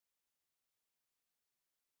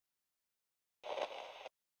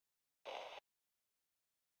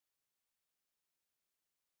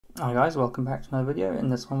Hi guys, welcome back to another video. In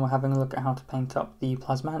this one we're having a look at how to paint up the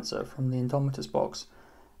Plasmancer from the Indomitus box.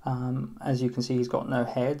 As you can see, he's got no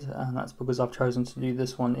head, and that's because I've chosen to do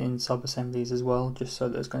this one in sub-assemblies as well, just so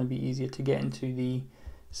that it's going to be easier to get into the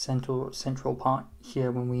central part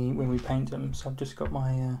here when we paint him. So I've just got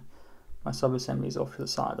my my sub-assemblies off to the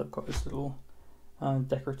side. I've got this little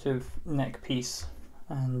decorative neck piece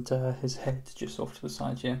and his head just off to the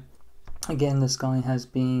side here. Again, this guy has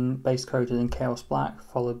been base coated in Chaos Black,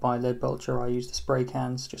 followed by Lead Belcher. I used the spray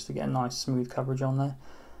cans just to get a nice smooth coverage on there.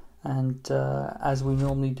 And as we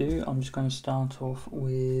normally do, I'm just going to start off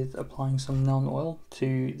with applying some Necron oil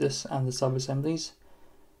to this and the sub-assemblies,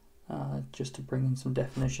 just to bring in some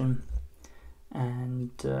definition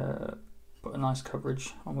and put a nice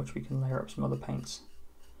coverage on which we can layer up some other paints.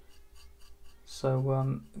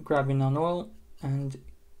 So grabbing Necron oil and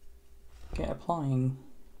get applying.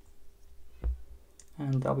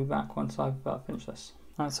 And I'll be back once I've finished this.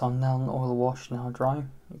 That's our Necron oil wash now dry.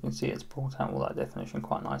 You can see it's brought out all that definition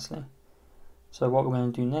quite nicely. So what we're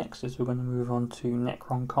going to do next is we're going to move on to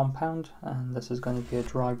Necron compound, and this is going to be a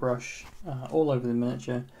dry brush all over the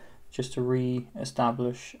miniature, just to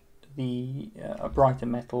re-establish the brighter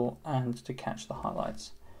metal and to catch the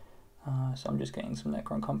highlights. So I'm just getting some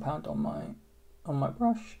Necron compound on my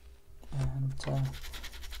brush and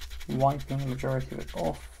wiping the majority of it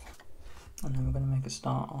off. And then we're going to make a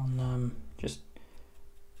start on just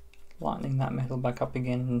lightening that metal back up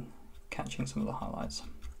again and catching some of the highlights.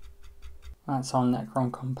 That's our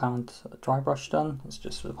Necron compound dry brush done. It's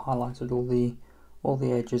just sort of highlighted all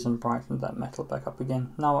the edges and brightened that metal back up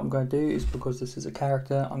again. Now what I'm going to do is, because this is a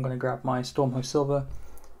character, I'm going to grab my Stormhost Silver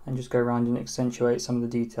and just go around and accentuate some of the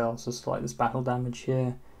details, just like this battle damage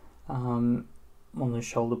here on the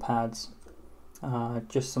shoulder pads.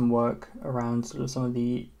 Just some work around sort of some of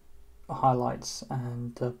the highlights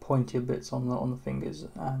and pointier bits on the fingers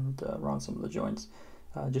and around some of the joints,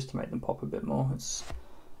 just to make them pop a bit more. It's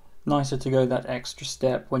nicer to go that extra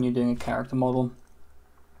step when you're doing a character model.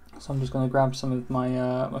 So I'm just going to grab some of my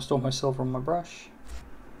my Stormhost Silver on my brush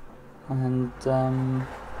and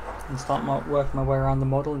start working my way around the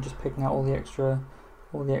model and just picking out all the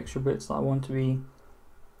extra bits that I want to be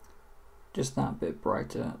just that bit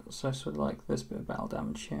brighter. So sort of like this bit of battle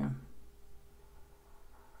damage here,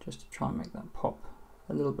 just to try and make that pop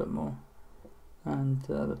a little bit more, and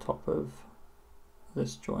the top of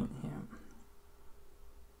this joint here.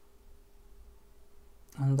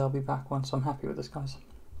 And I'll be back once I'm happy with this, guys.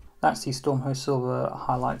 That's the Stormhost Silver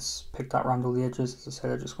highlights picked out around all the edges. As I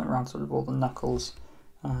said, I just went around sort of all the knuckles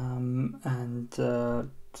and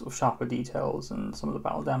sort of sharper details and some of the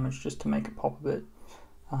battle damage, just to make it pop a bit.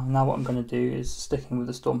 Now what I'm going to do is, sticking with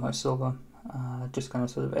the Stormhost Silver, just going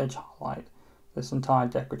to sort of edge highlight this entire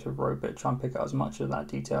decorative row bit, try and pick out as much of that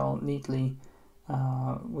detail neatly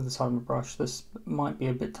with the side of my brush. This might be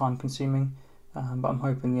a bit time consuming, but I'm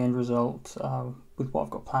hoping the end result, with what I've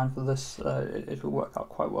got planned for this, it will work out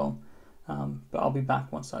quite well. But I'll be back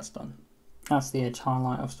once that's done. That's the edge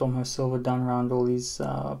highlight of Stormhost Silver done around all these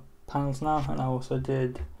panels now, and I also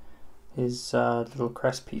did his little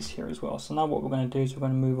crest piece here as well. So now what we're going to do is we're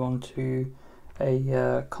going to move on to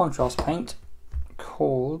a contrast paint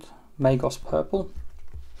called Magos Purple,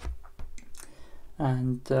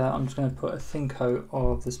 and I'm just going to put a thin coat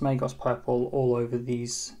of this Magos Purple all over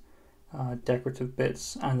these decorative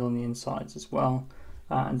bits and on the insides as well,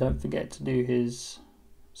 and don't forget to do his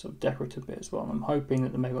sort of decorative bit as well. And I'm hoping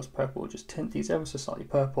that the Magos Purple will just tint these ever so slightly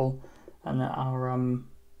purple, and that our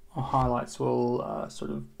highlights will sort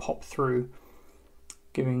of pop through,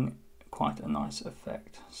 giving quite a nice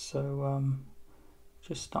effect. So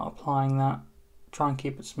just start applying that. Try and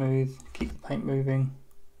keep it smooth, keep the paint moving,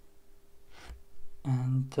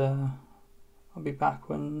 and I'll be back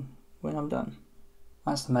when I'm done.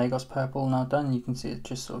 That's the Magos Purple now done. You can see it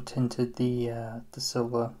just sort of tinted the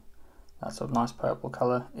silver, that sort of nice purple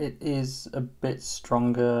colour. It is a bit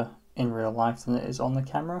stronger in real life than it is on the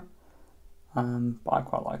camera, but I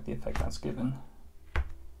quite like the effect that's given.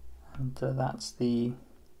 And that's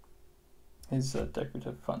his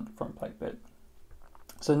decorative front plate bit.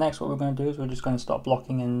 So next what we're going to do is we're just going to start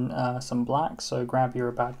blocking in some black. So grab your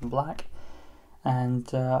Abaddon black, and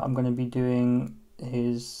I'm going to be doing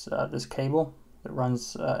his this cable that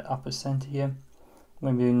runs up his center here. I'm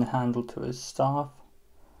going to be doing the handle to his staff.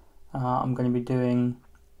 I'm going to be doing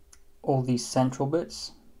all these central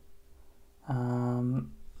bits. So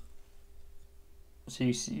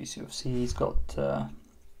you see he's got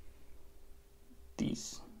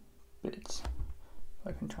these bits. If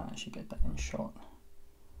I can try and actually get that in shot.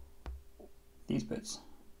 These bits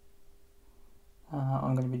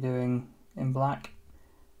I'm going to be doing in black,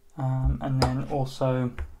 and then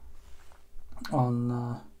also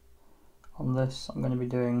on this, I'm going to be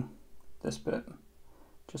doing this bit,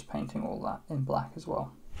 just painting all that in black as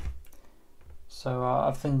well. So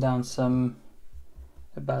I've thinned down some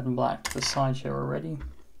Abaddon black to the side here already,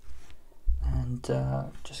 and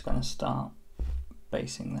just going to start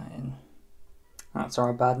basing that in. That's our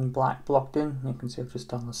Abaddon black blocked in. You can see I've just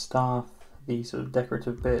done the staff, the sort of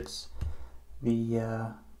decorative bits,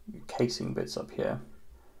 the casing bits up here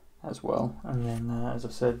as well, and then as I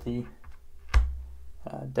said, the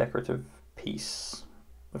decorative piece,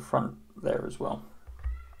 the front there as well.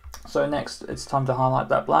 So next it's time to highlight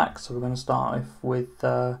that black, so we're going to start off with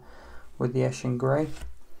the Eshin grey,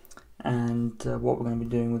 and what we're going to be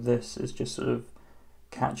doing with this is just sort of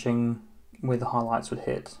catching where the highlights would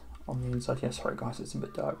hit on the inside here. Sorry guys, it's a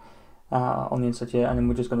bit dark. On the inside here, and then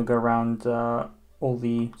we're just going to go around all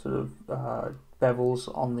the sort of bevels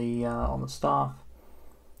on the staff.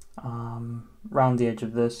 Round the edge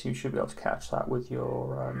of this, you should be able to catch that with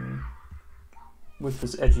your with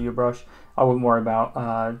this edge of your brush. I wouldn't worry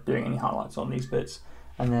about doing any highlights on these bits,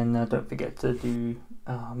 and then don't forget to do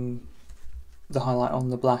the highlight on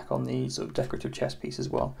the black on the sort of decorative chest piece as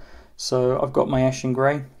well. So I've got my Eshin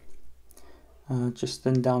grey just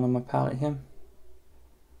thinned down on my palette here,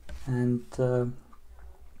 and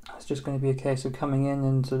it's just going to be a case of coming in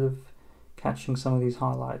and sort of catching some of these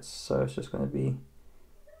highlights. So it's just going to be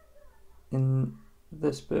in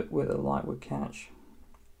this bit where the light would catch.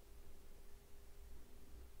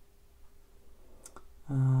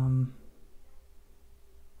 And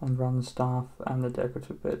run the staff and the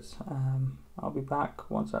decorative bits. I'll be back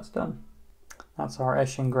once that's done. That's our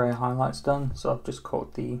Eshin grey highlights done. So I've just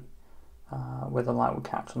caught the where the light will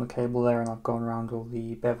catch on the cable there, and I've gone around all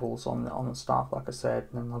the bevels on the staff, like I said,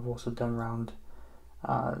 and then I've also done around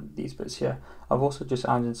these bits here. I've also just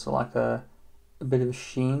added like a bit of a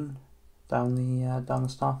sheen down the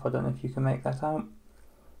staff. I don't know if you can make that out,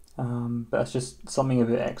 but it's just something a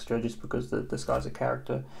bit extra, just because this guy's a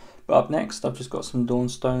character. But up next, I've just got some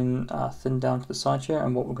Dawnstone thinned down to the side here,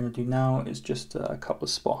 and what we're going to do now is just a couple of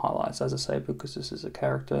spot highlights, as I say, because this is a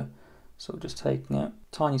character. So just taking it a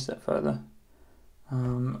tiny step further,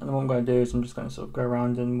 and then what I'm going to do is I'm just going to sort of go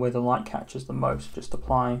around, and where the light catches the most, just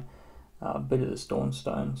apply a bit of this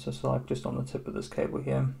Dawnstone. So like just on the tip of this cable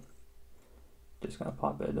here, just going to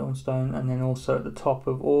apply a bit of Dawnstone, and then also at the top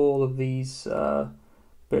of all of these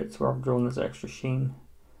bits where I've drawn this extra sheen,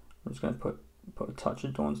 I'm just going to put a touch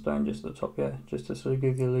of Dawnstone just at the top here, just to sort of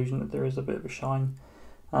give the illusion that there is a bit of a shine.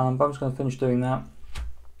 But I'm just going to finish doing that.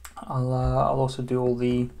 I'll also do all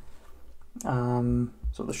the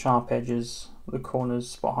sort of the sharp edges, the corners,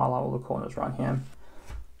 spot highlight all the corners right here,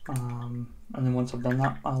 and then once I've done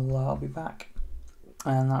that, I'll be back.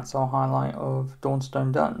 And that's our highlight of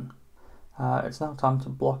Dawnstone done. It's now time to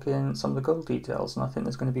block in some of the gold details, and I think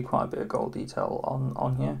there's going to be quite a bit of gold detail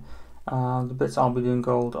on here. The bits I'll be doing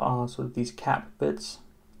gold are sort of these cap bits,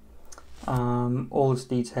 all this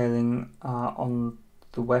detailing on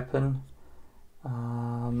the weapon,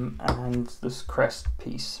 and this crest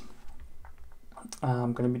piece.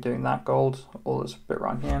 I'm going to be doing that gold, all this bit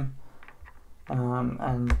right here,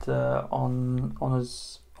 and on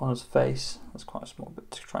his face. That's quite a small bit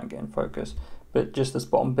to try and get in focus, but just this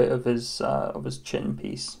bottom bit of his chin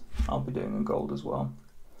piece, I'll be doing in gold as well.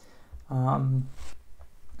 And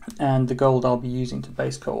the gold I'll be using to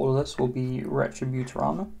base coat all of this will be Retributor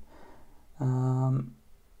armor, and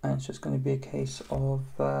it's just going to be a case of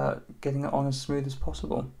getting it on as smooth as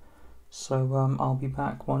possible. So I'll be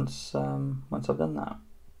back once I've done that.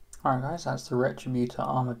 Alright guys, that's the Retributor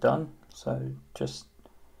armor done. So just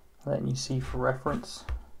letting you see for reference.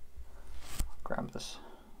 Grab this.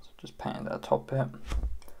 So just painted that top bit,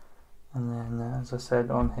 and then as I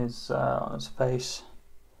said, on his face,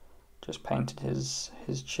 just painted his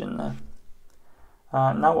chin there.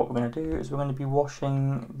 Now what we're going to do is we're going to be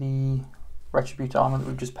washing the Retributor armor that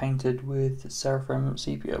we've just painted with Seraphim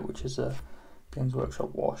Sepia, which is a Games Workshop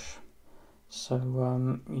wash.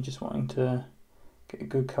 So you're just wanting to get a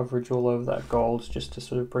good coverage all over that gold, just to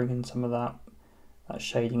sort of bring in some of that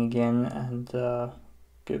shading again, and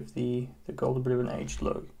give the gold a bit of an aged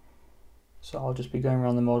look. So I'll just be going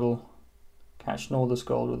around the model, catching all this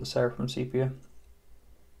gold with the Seraphim Sepia,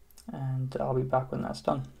 and I'll be back when that's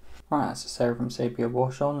done. Right, that's the Seraphim Sepia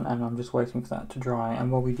wash on, and I'm just waiting for that to dry.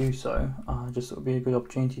 And while we do so, just it'll be a good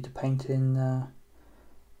opportunity to paint in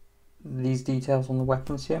these details on the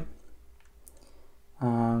weapons here.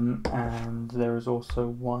 And there is also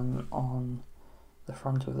one on the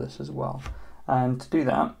front of this as well. And to do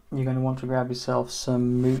that, you're going to want to grab yourself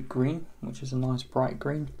some moot green, which is a nice bright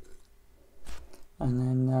green, and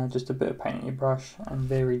then just a bit of paint on your brush, and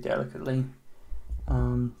very delicately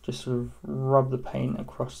just sort of rub the paint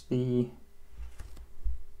across the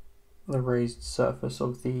raised surface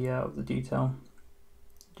of the detail.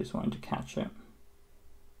 Just wanting to catch it.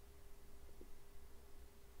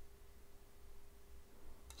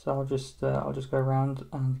 So I'll just go around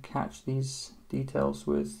and catch these details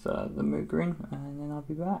with the moot green, and then I'll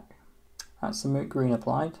be back. That's the moot green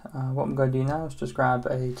applied. What I'm going to do now is just grab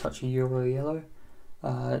a touch of Euro yellow,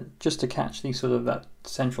 just to catch the sort of that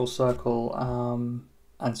central circle,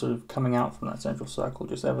 and sort of coming out from that central circle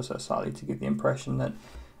just ever so slightly to give the impression that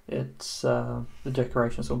it's the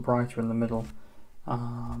decoration sort of brighter in the middle,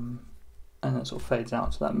 and it sort of fades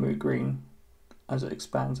out to that moot green as it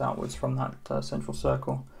expands outwards from that central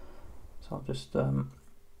circle. So I'll just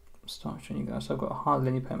start showing you guys. So I've got a hard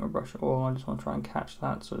linear paint brush at all. I just want to try and catch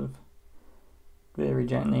that sort of very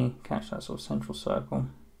gently, catch that sort of central circle,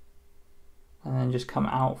 and then just come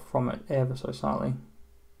out from it ever so slightly.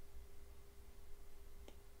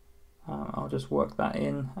 I'll just work that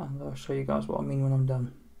in, and I'll show you guys what I mean when I'm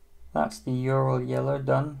done. That's the Euro yellow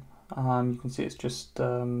done. You can see it's just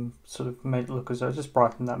sort of made it look as though it's just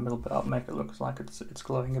brightened that middle bit up, make it look like it's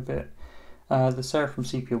glowing a bit. The Seraphim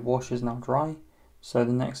Sepia wash is now dry, so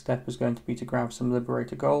the next step is going to be to grab some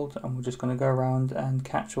Liberator Gold, and we're just going to go around and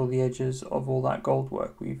catch all the edges of all that gold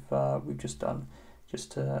work we've just done,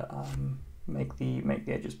 just to make the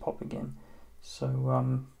edges pop again. So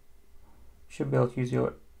you should be able to use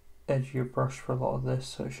your edge of your brush for a lot of this,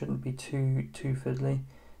 so it shouldn't be too fiddly.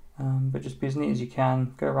 But just be as neat as you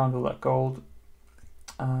can, go around all that gold,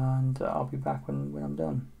 and I'll be back when I'm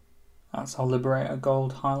done. That's our Liberator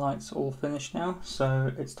Gold highlights all finished now,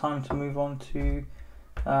 so it's time to move on to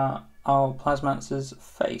our Plasmancer's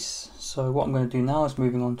face. So what I'm going to do now is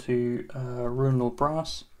moving on to Rune Lord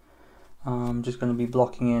Brass. I'm just going to be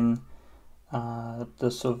blocking in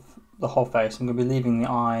the whole face. I'm going to be leaving the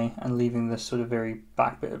eye and leaving this sort of very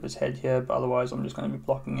back bit of his head here, but otherwise I'm just going to be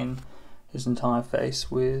blocking in his entire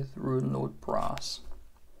face with Rune Lord Brass.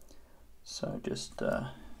 So just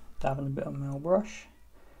dabbing a bit on my brush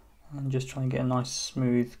and just trying to get a nice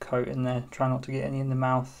smooth coat in there. Try not to get any in the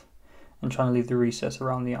mouth, and trying to leave the recess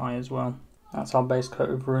around the eye as well. That's our base coat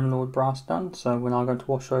of Rune Lord Brass done. So we're now going to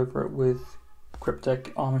wash over it with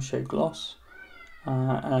Cryptek Armor Shade Gloss.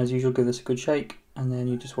 As usual, give this a good shake, and then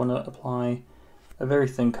you just want to apply a very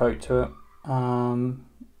thin coat to it,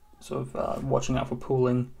 watching out for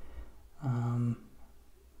pooling. And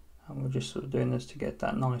we're just sort of doing this to get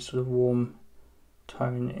that nice sort of warm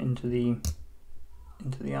tone into the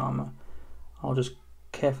armour. I'll just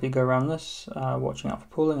carefully go around this, watching out for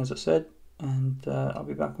pooling as I said, and I'll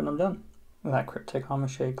be back when I'm done. With that Cryptek Armor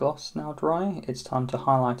Shade Gloss now dry, it's time to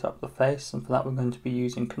highlight up the face, and for that we're going to be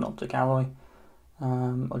using Canoptic Alloy.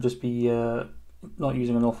 I'll just be not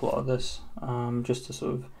using an awful lot of this, just to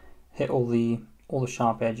sort of hit all the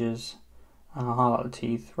sharp edges, highlight the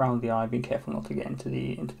teeth, round the eye, being careful not to get into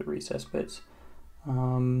the recess bits.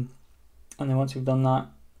 And then once we've done that,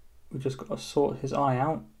 we've just got to sort his eye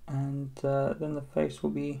out, and then the face will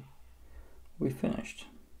be finished.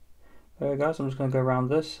 There guys, I'm just going to go around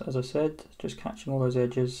this, as I said, just catching all those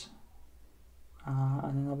edges,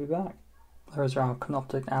 and then I'll be back. There's our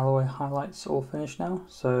Canoptic Alloy highlights all finished now,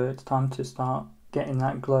 so it's time to start getting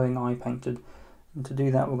that glowing eye painted. And to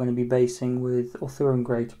do that we're going to be basing with Orthuran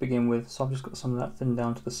Grey to begin with, so I've just got some of that thinned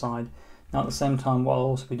down to the side. Now at the same time what I'll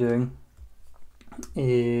also be doing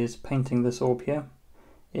is painting this orb here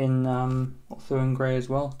in Orthuran Grey as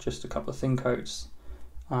well, just a couple of thin coats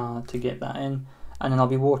to get that in. And then I'll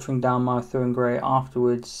be watering down my Orthuran Grey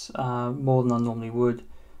afterwards, more than I normally would,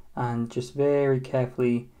 and just very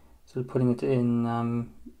carefully sort of putting it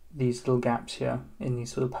in these little gaps here, in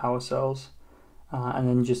these sort of power cells, and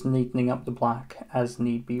then just neatening up the black as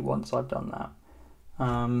need be once I've done that.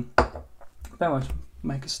 But anyway,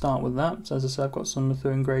 make a start with that. So as I said, I've got some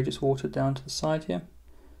Orthuran Grey just watered down to the side here,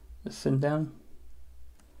 just thinned down,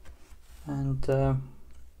 and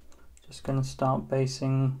just going to start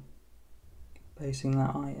basing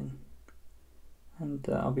that eye in, and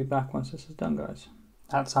I'll be back once this is done, guys.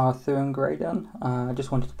 That's our Orthuran Grey done. I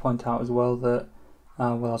just wanted to point out as well that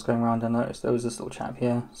while I was going around I noticed there was this little chap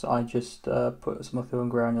here, so I just put some Orthuran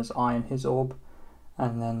Grey on his eye and his orb,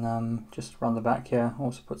 and then just around the back here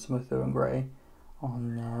also put some Orthuran Grey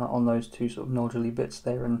on those two sort of noduly bits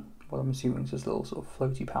there, and what I'm assuming is this little sort of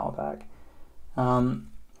floaty power pack.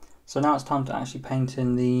 So now it's time to actually paint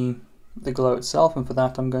in the glow itself, and for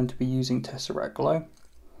that I'm going to be using Tesseract Glow.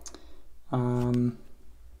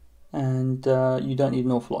 And you don't need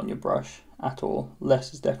an awful lot on your brush at all.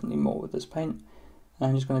 Less is definitely more with this paint. And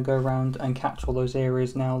I'm just going to go around and catch all those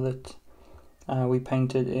areas now that we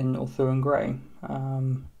painted in Orthuran Grey.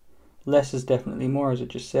 Less is definitely more, as I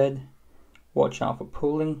just said. Watch out for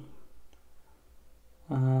pooling.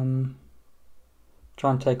 Try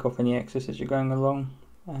and take off any excess as you're going along,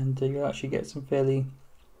 and you'll actually get some fairly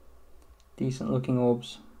decent looking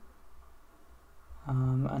orbs.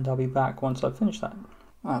 And I'll be back once I've finished that.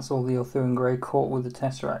 That's all the Arthurian Grey caught with the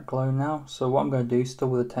Tesseract Glow now. So what I'm going to do, still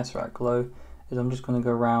with the Tesseract Glow, is I'm just going to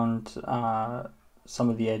go around some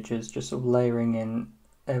of the edges, just sort of layering in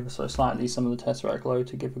ever so slightly some of the Tesseract Glow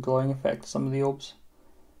to give a glowing effect to some of the orbs.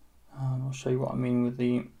 I'll show you what I mean with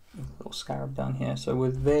the little scarab down here. So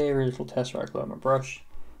with very little Tesseract Glow on my brush,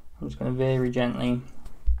 I'm just going to very gently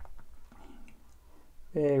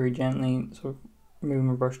sort of move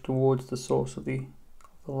my brush towards the source of the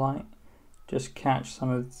light. Just catch some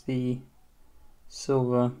of the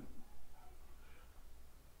silver,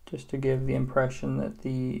 just to give the impression that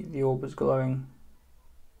the orb is glowing.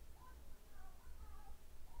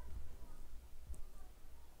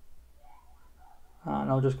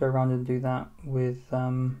 And I'll just go around and do that with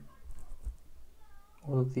all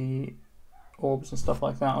of the orbs and stuff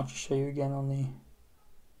like that. I'll just show you again on the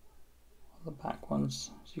back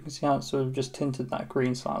ones. So you can see how it's sort of just tinted that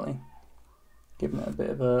green slightly, giving it a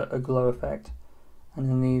bit of a glow effect. And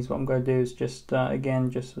then these, what I'm going to do is just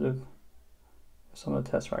again, just sort of some of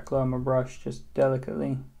the Tesseract Glow on my brush, just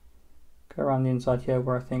delicately go around the inside here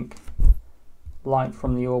where I think light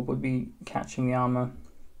from the orb would be catching the armor,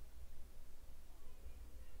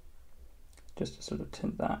 just to sort of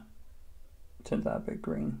tint that a bit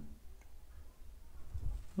green.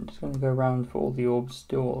 I'm just going to go around for all the orbs,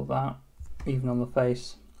 do all of that, even on the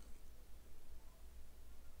face,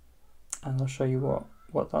 and I'll show you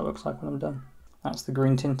what that looks like when I'm done. That's the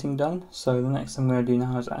green tinting done. So the next thing I'm going to do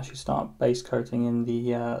now is actually start base coating in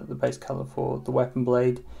the base color for the weapon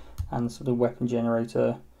blade and the sort of weapon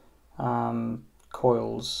generator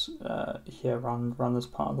coils here run as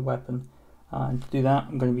part of the weapon. And to do that,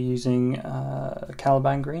 I'm going to be using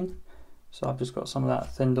Caliban green. So I've just got some of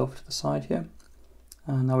that thinned off to the side here.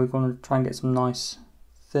 And now we're going to try and get some nice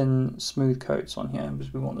thin smooth coats on here,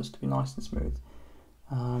 because we want this to be nice and smooth.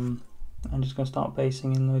 I'm just going to start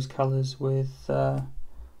basing in those colours with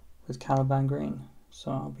Caliban green.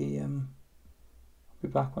 So I'll be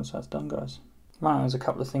back once that's done, guys. Right, there's a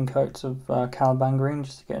couple of thin coats of Caliban green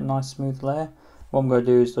just to get a nice smooth layer. What I'm going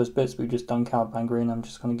to do is those bits we've just done Caliban green, I'm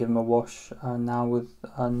just going to give them a wash now with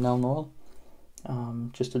Necron oil,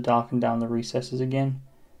 just to darken down the recesses again,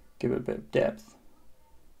 give it a bit of depth.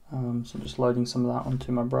 So I'm just loading some of that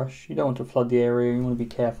onto my brush. You don't want to flood the area, you want to be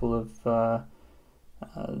careful of the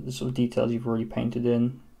sort of details you've already painted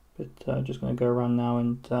in, but just going to go around now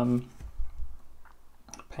and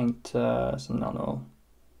paint some Necron oil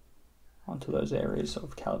onto those areas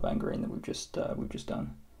of Caliban green that we've just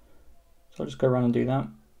done. So I'll just go around and do that,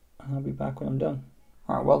 and I'll be back when I'm done.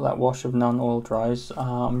 Alright, while that wash of Necron oil dries,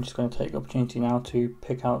 I'm just going to take the opportunity now to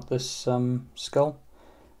pick out this skull.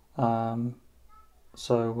 So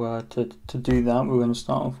to do that, we're going to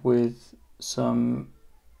start off with some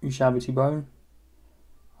ushabti bone.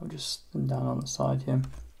 I'll just thin down on the side here.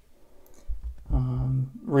 The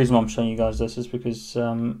reason why I'm showing you guys this is because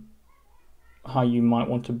how you might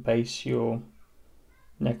want to base your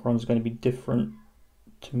Necron is going to be different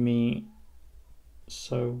to me.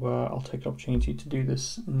 So I'll take the opportunity to do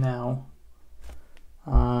this now,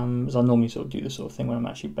 as I normally sort of do this sort of thing when I'm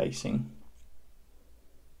actually basing.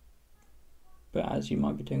 But as you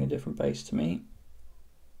might be doing a different base to me.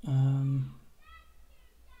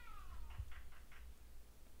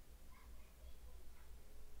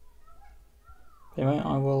 Anyway,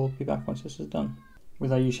 I will be back once this is done.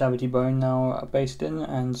 With our ushabti bone now based in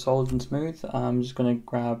and solid and smooth, I'm just going to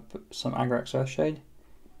grab some Agrax Earthshade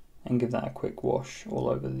and give that a quick wash all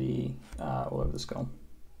over the skull.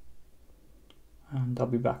 And I'll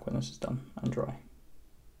be back when this is done and dry.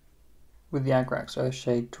 With the Agrax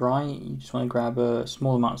Earthshade dry, you just want to grab a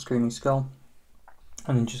small amount of Screaming Skull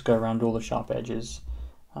and then just go around all the sharp edges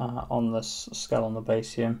on this skull on the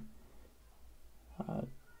base here,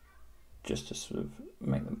 just to sort of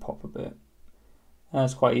make them pop a bit.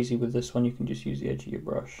 It's quite easy with this one, you can just use the edge of your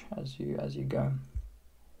brush as you go.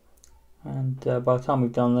 And by the time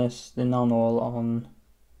we've done this, the Necron oil on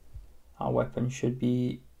our weapon should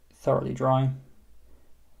be thoroughly dry,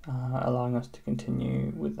 allowing us to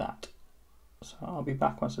continue with that. So I'll be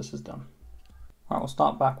back once this is done. Alright, we'll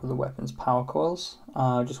start back with the weapon's power coils.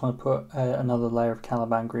 I just want to put another layer of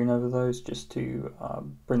Caliban green over those, just to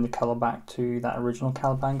bring the colour back to that original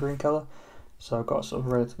Caliban green colour. So I've got a sort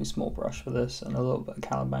of relatively small brush for this and a little bit of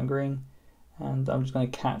Caliban green, and I'm just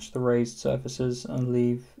going to catch the raised surfaces and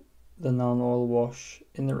leave the Necron oil wash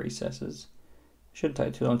in the recesses, Shouldn't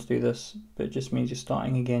take too long to do this, but it just means you're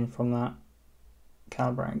starting again from that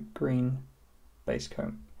Caliban green base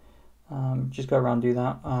coat. Just go around and do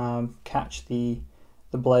that. Catch the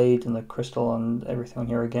blade and the crystal and everything on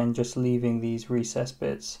here again, just leaving these recessed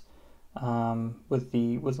bits with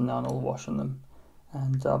the nail oil wash on them,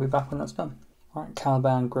 and I'll be back when that's done. Alright,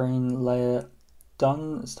 Caliban green layer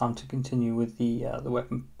done. It's time to continue with the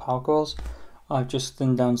weapon power coils. I've just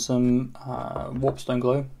thinned down some warpstone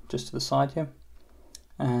glow just to the side here,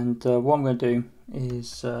 and what I'm going to do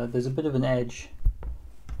is there's a bit of an edge.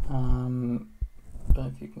 I don't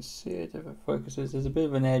know if you can see it, if it focuses. There's a bit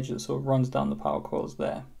of an edge that sort of runs down the power coils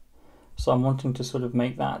there. So I'm wanting to sort of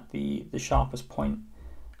make that the sharpest point.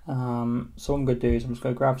 So what I'm going to do is I'm just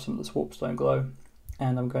going to grab some of this warpstone glow,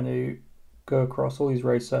 and I'm going to go across all these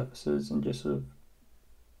raised surfaces and just sort of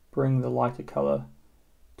bring the lighter colour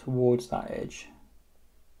towards that edge.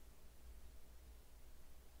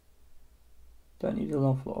 Don't need an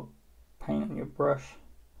awful lot of paint on your brush.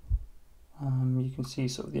 You can see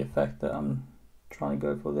sort of the effect that I'm trying to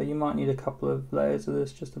go for there. You might need a couple of layers of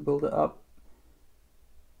this just to build it up.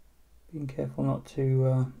 Being careful not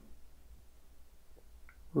to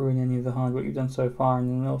ruin any of the hard work you've done so far, and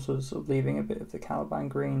then also sort of leaving a bit of the Caliban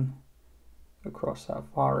green across that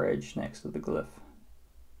far edge next to the glyph.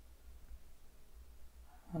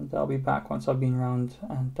 And I'll be back once I've been around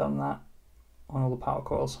and done that on all the power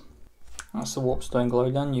coils. That's the warpstone glow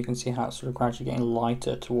done. You can see how it's sort of gradually getting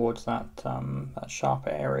lighter towards that that sharper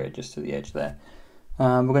area just to the edge there.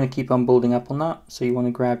 We're going to keep on building up on that. So you want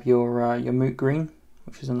to grab your moot green,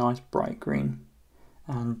 which is a nice bright green,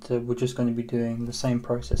 and we're just going to be doing the same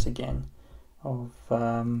process again of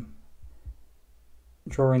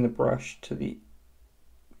drawing the brush to the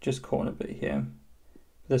just corner bit here.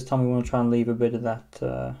 This time we want to try and leave a bit of that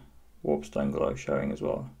warpstone glow showing as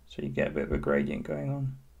well, so you get a bit of a gradient going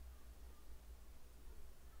on.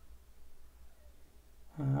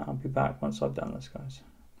 I'll be back once I've done this, guys.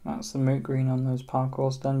 That's the moot green on those power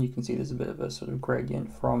coils done. You can see there's a bit of a sort of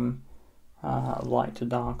gradient from light to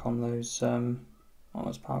dark on those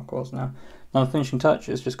power coils now. Now the finishing touch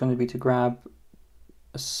is just going to be to grab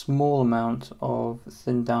a small amount of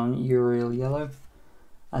thinned down Uriel yellow,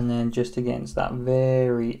 and then just against that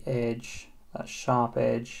very edge, that sharp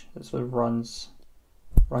edge that sort of runs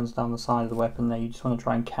down the side of the weapon there, you just want to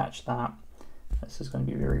try and catch that. This is going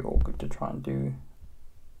to be very awkward to try and do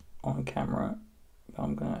on camera, but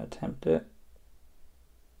I'm going to attempt it.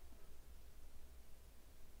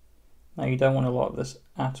 Now you don't want a lot of this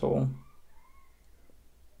at all.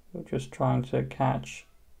 You're just trying to catch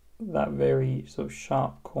that very sort of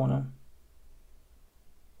sharp corner.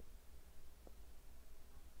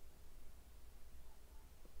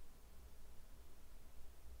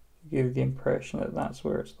 Give the impression that that's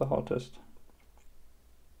where it's the hottest.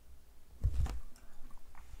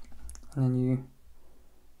 And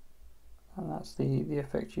that's the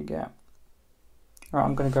effect you get. Alright,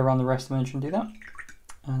 I'm going to go around the rest of the image and do that,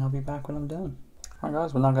 and I'll be back when I'm done. Alright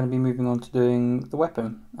guys, we're now going to be moving on to doing the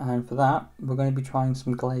weapon, and for that we're going to be trying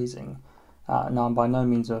some glazing. Now I'm by no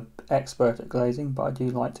means an expert at glazing, but I do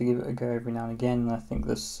like to give it a go every now and again, and I think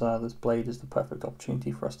this blade is the perfect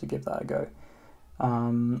opportunity for us to give that a go.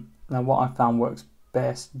 Now what I found works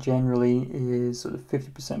best generally is sort of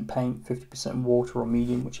 50% paint, 50% water or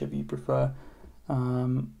medium, whichever you prefer.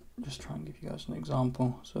 Just try and give you guys an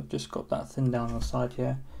example. So I've just got that thin down on the side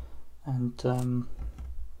here, and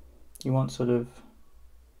you want sort of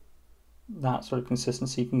that sort of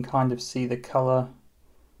consistency. You can kind of see the colour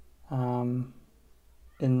in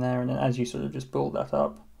there, and then as you sort of just build that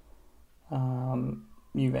up,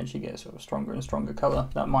 you eventually get sort of stronger and stronger colour.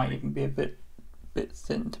 That might even be a bit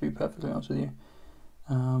thin, to be perfectly honest with you.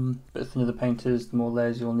 But the thinner the paint is, the more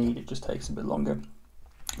layers you'll need. It just takes a bit longer,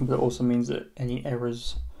 but it also means that any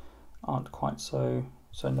errors aren't quite so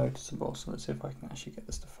noticeable. So let's see if I can actually get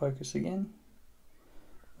this to focus again.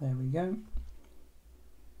 There we go.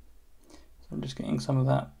 So I'm just getting some of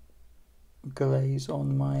that glaze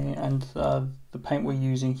on my, and the paint we're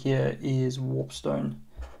using here is warpstone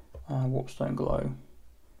glow.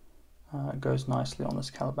 It goes nicely on this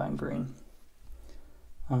Caliban green.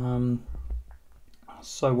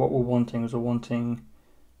 So what we're wanting is sort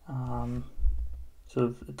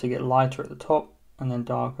of to get lighter at the top and then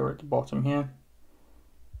darker at the bottom here,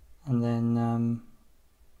 and then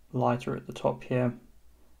lighter at the top here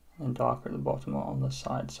and darker at the bottom on this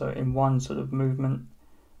side. So in one sort of movement,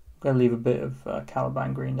 I'm going to leave a bit of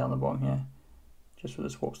Caliban green down the bottom here, just for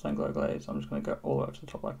this warpstone glow glaze. I'm just going to go all the way up to the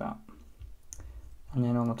top like that, and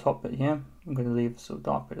then on the top bit here, I'm going to leave the sort of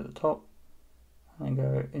dark bit at the top, and then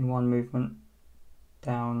go in one movement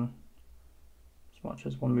down as much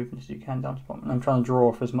as one movement as you can down to the bottom. And I'm trying to draw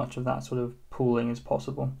off as much of that sort of pooling as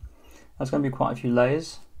possible. There's going to be quite a few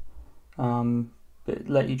layers, but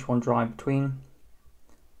let each one dry between,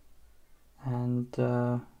 and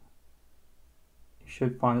you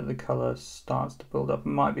should find that the colour starts to build up. It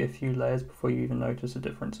might be a few layers before you even notice a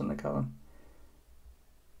difference in the colour.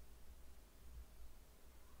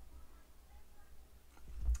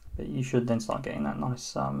 But you should then start getting that nice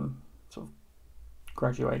sort of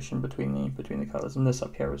graduation between the colours. And this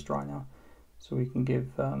up here is dry now, so we can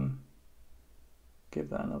give that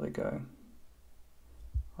another go,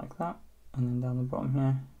 like that, and then down the bottom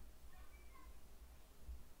here.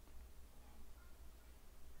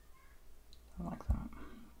 Like that,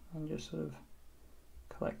 and just sort of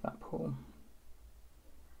collect that pool.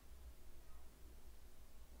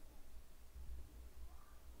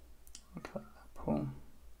 And collect that pool.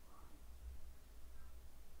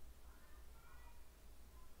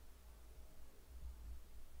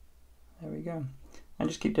 There we go. And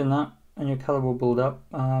just keep doing that, and your colour will build up.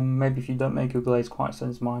 Maybe if you don't make your glaze quite so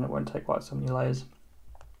as mine, it won't take quite so many layers.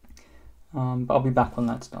 But I'll be back when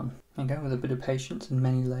that's done. Again, with a bit of patience and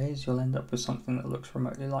many layers, you'll end up with something that looks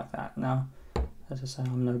remotely like that. Now, as I say,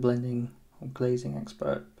 I'm no blending or glazing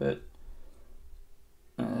expert, but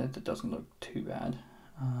it doesn't look too bad.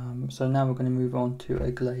 So now we're going to move on to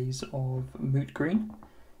a glaze of moot green,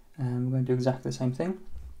 and we're going to do exactly the same thing,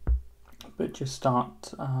 but just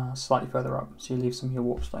start slightly further up, so you leave some of your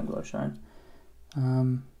warpstone glow showing.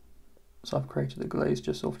 So I've created a glaze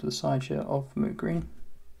just off to the side here of moot green,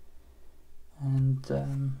 and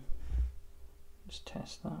just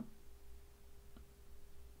test that.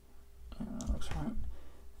 Yeah, that looks right.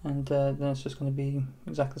 And then it's just going to be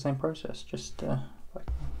exactly the same process. Just if I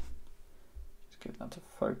can just get that to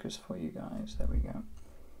focus for you guys. There we go.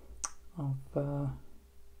 Of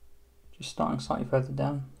just starting slightly further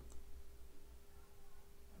down,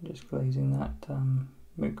 and just glazing that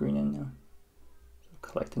moot green in now, so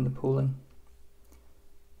collecting the pooling.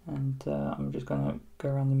 And I'm just going to go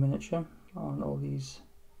around the miniature on all these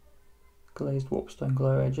glazed warpstone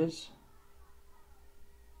glow edges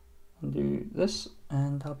and do this,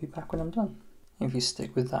 and I'll be back when I'm done. If you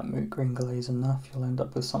stick with that moot green glaze enough, you'll end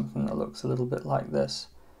up with something that looks a little bit like this.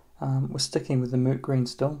 We're sticking with the moot green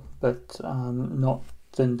still, but not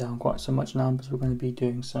thinned down quite so much now, because we're going to be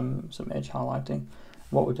doing some edge highlighting.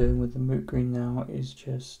 What we're doing with the moot green now is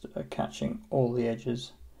just catching all the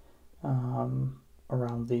edges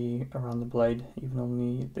around the blade, even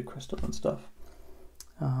on the crystal and stuff.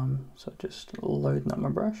 So just loading up my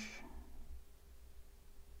brush,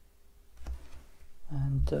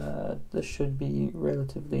 and this should be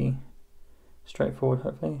relatively straightforward.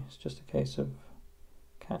 Hopefully, it's just a case of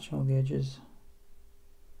catching all the edges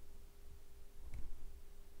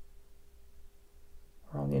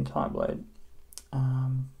around the entire blade,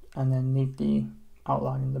 and then neatly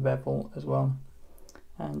outlining the bevel as well.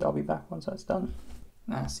 And I'll be back once that's done.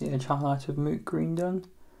 That's the edge highlight of moot green done.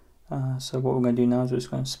 So what we're going to do now is we're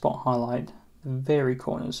just going to spot highlight the very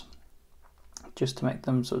corners, just to make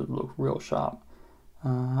them sort of look real sharp.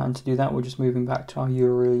 And to do that, we're just moving back to our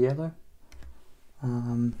Uriel yellow.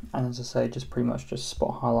 And as I say, just pretty much just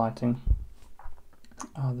spot highlighting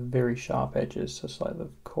the very sharp edges, so it's like the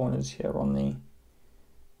corners here on the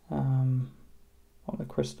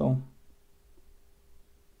crystal,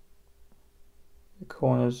 the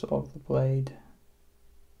corners of the blade,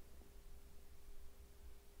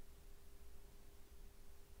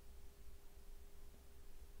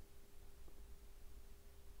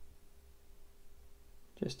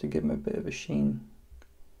 just to give them a bit of a sheen.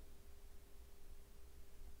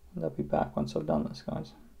 And I'll be back once I've done this,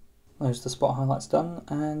 guys. There's the spot highlights done,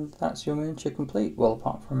 and that's your miniature complete. Well,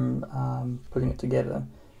 apart from putting it together.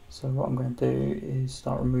 So what I'm going to do is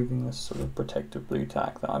start removing this sort of protective blue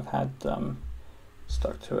tack that I've had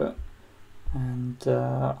stuck to it, and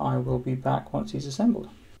I will be back once he's assembled.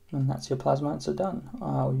 And that's your Plasmancer done.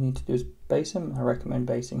 All you need to do is base him. I recommend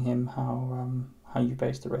basing him how you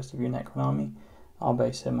base the rest of your Necron army. I'll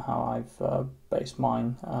base him how I've based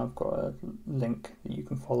mine. I've got a link that you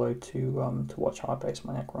can follow to watch how I base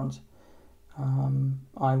my Necrons.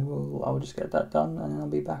 I will just get that done, and then I'll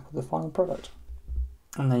be back with the final product.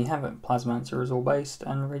 And there you have it. Plasmancer is all based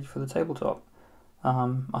and ready for the tabletop.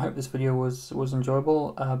 I hope this video was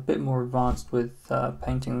enjoyable. A bit more advanced with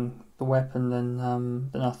painting the weapon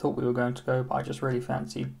than I thought we were going to go, but I just really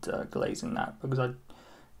fancied glazing that, because I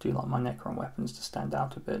do like my Necron weapons to stand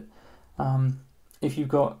out a bit. If you've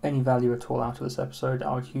got any value at all out of this episode,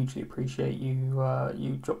 I would hugely appreciate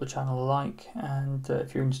you drop the channel a like, and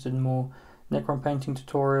if you're interested in more Necron painting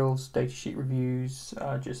tutorials, datasheet reviews,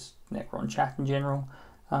 just Necron chat in general,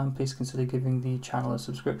 please consider giving the channel a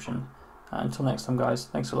subscription. Until next time guys,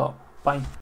 thanks a lot, bye.